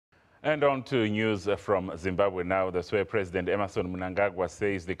And on to news from Zimbabwe now. That's where President Emmerson Mnangagwa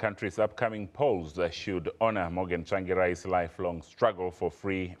says the country's upcoming polls should honor Morgan Tsvangirai's lifelong struggle for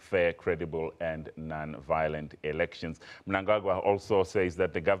free, fair, credible and non-violent elections. Mnangagwa also says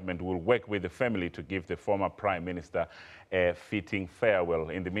that the government will work with the family to give the former Prime Minister a fitting farewell.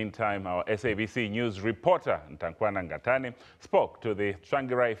 In the meantime, our SABC News reporter Nthakoane Ngatane spoke to the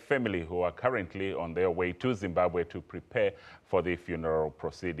Tsvangirai family who are currently on their way to Zimbabwe to prepare for the funeral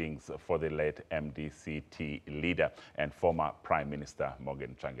proceedings for the late MDC-T leader and former Prime Minister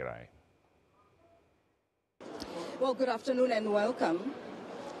Morgan Tsvangirai. Well, good afternoon and welcome.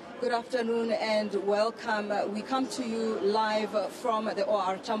 Good afternoon and welcome. We come to you live from the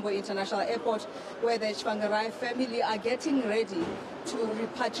OR Tambo International Airport, where the Tsvangirai family are getting ready to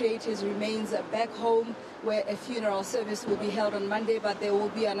repatriate his remains back home, where a funeral service will be held on Monday, but there will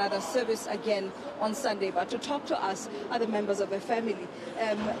be another service again on Sunday. But to talk to us are the members of the family.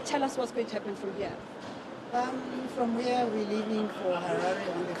 Tell us what's going to happen from here. From here, we're leaving for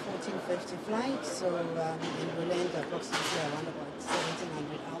Harare on the 14:50 flight, so it will end approximately around about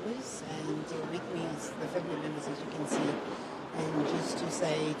 1700 hours. And with me is the family members, as you can see. And just to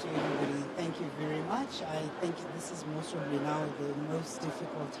say to everybody, thank you very much. I think this is most probably now the most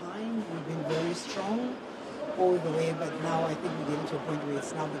difficult time. We've been very strong all the way, but now I think we're getting to a point where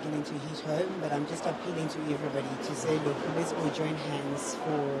it's now beginning to hit home. But I'm just appealing to everybody to say, look, let's go join hands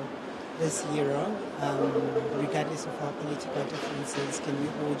for this hero, regardless of our political differences. Can we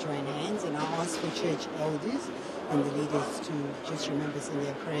all join hands? And I ask for church elders and the leaders to just remember us in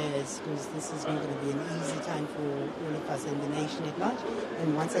their prayers, because this is not going to be an easy time for all of us and the nation at large.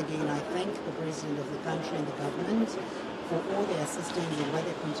 And once again, I thank the President of the country and the government for all their assistance and what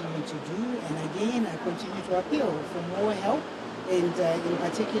they continue to do. And again, I continue to appeal for more help. And in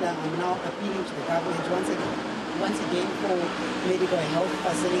particular, I'm now appealing to the government once again for medical health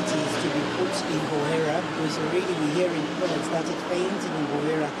facilities to be put in Bohera, because already we're hearing people have started fainting in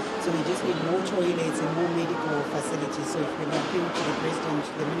Bohera. So we just need more toilets and more medical facilities. So if we can appeal to the President,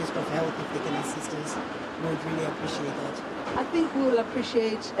 the Minister of Health, if they can assist us, we would really appreciate that. I think we will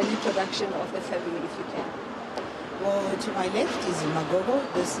appreciate an introduction of the family if you can. Well, to my left is Magogo.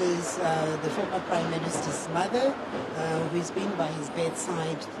 This is the former Prime Minister's mother, who's been by his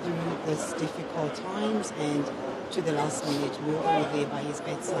bedside through this difficult times, and to the last minute we were all there by his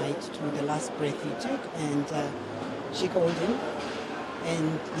bedside to the last breath he took. And she called him,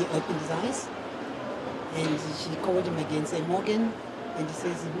 and he opened his eyes, and she called him again, saying, "Morgan," and he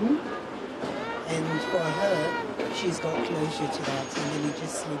says, And for her, she's got closure to that, and then he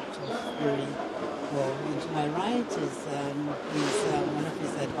just slipped off very well. And to my right is one of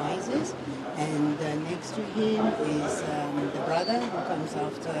his advisors, and next to him is the brother who comes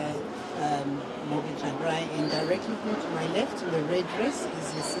after Morgan Tsvangirai, and directly to my left in the red dress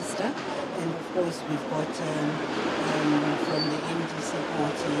is his sister. And of course we've got from the MDC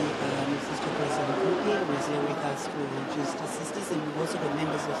party, Sister President who is here with us to just assist us, and we've also got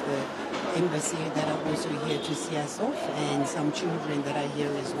members of the embassy that are also here to see us off, and some children that are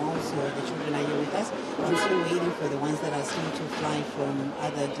here as well, so the children are here with us. I'm still waiting for the ones that are still to fly from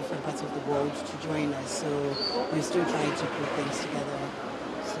other different parts of the world to join us, so we're still trying to put things together.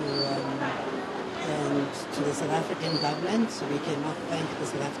 So, and to the South African government, we cannot thank the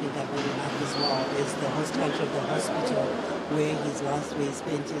South African government enough as well. It's the host country of the hospital where he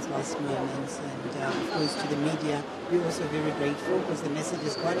spent his last moments. And of course to the media, we're also very grateful because the message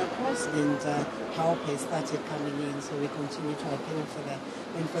has gone across and help has started coming in. So we continue to appeal for that.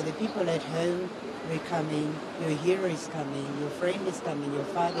 And for the people at home, we're coming, your hero is coming, your friend is coming, your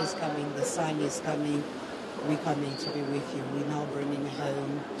father is coming, the son is coming. We're coming to be with you. We're now bringing him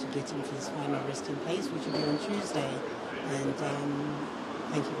home to get him to his final resting place, which will be on Tuesday. And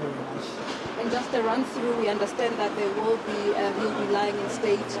thank you very much. And just a run through, we understand that there will be, he'll be lying in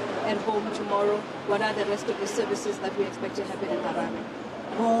state at home tomorrow. What are the rest of the services that we expect to happen in Harare?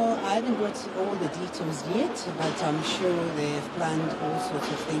 Well, I haven't got all the details yet, but I'm sure they've planned all sorts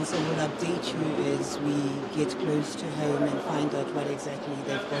of things, so we'll update you as we get close to home and find out what exactly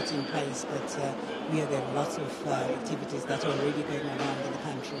they've got in place. But there are lots of activities that are already going around in the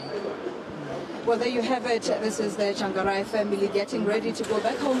country. Well, there you have it. This is the Tsvangirai family getting ready to go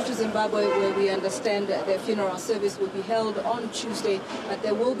back home to Zimbabwe, where we understand their funeral service will be held on Tuesday. But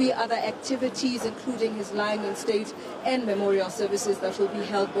there will be other activities, including his lying in state and memorial services that will be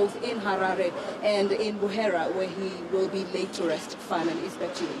held both in Harare and in Bohera, where he will be laid to rest. Finally, it's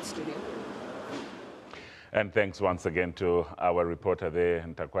back to you in studio. And thanks once again to our reporter there,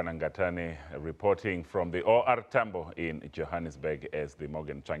 Nthakoane Ngatane, reporting from the OR Tambo in Johannesburg as the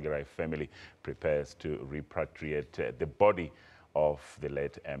Morgan Tsvangirai family prepares to repatriate the body of the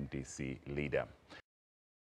late MDC leader.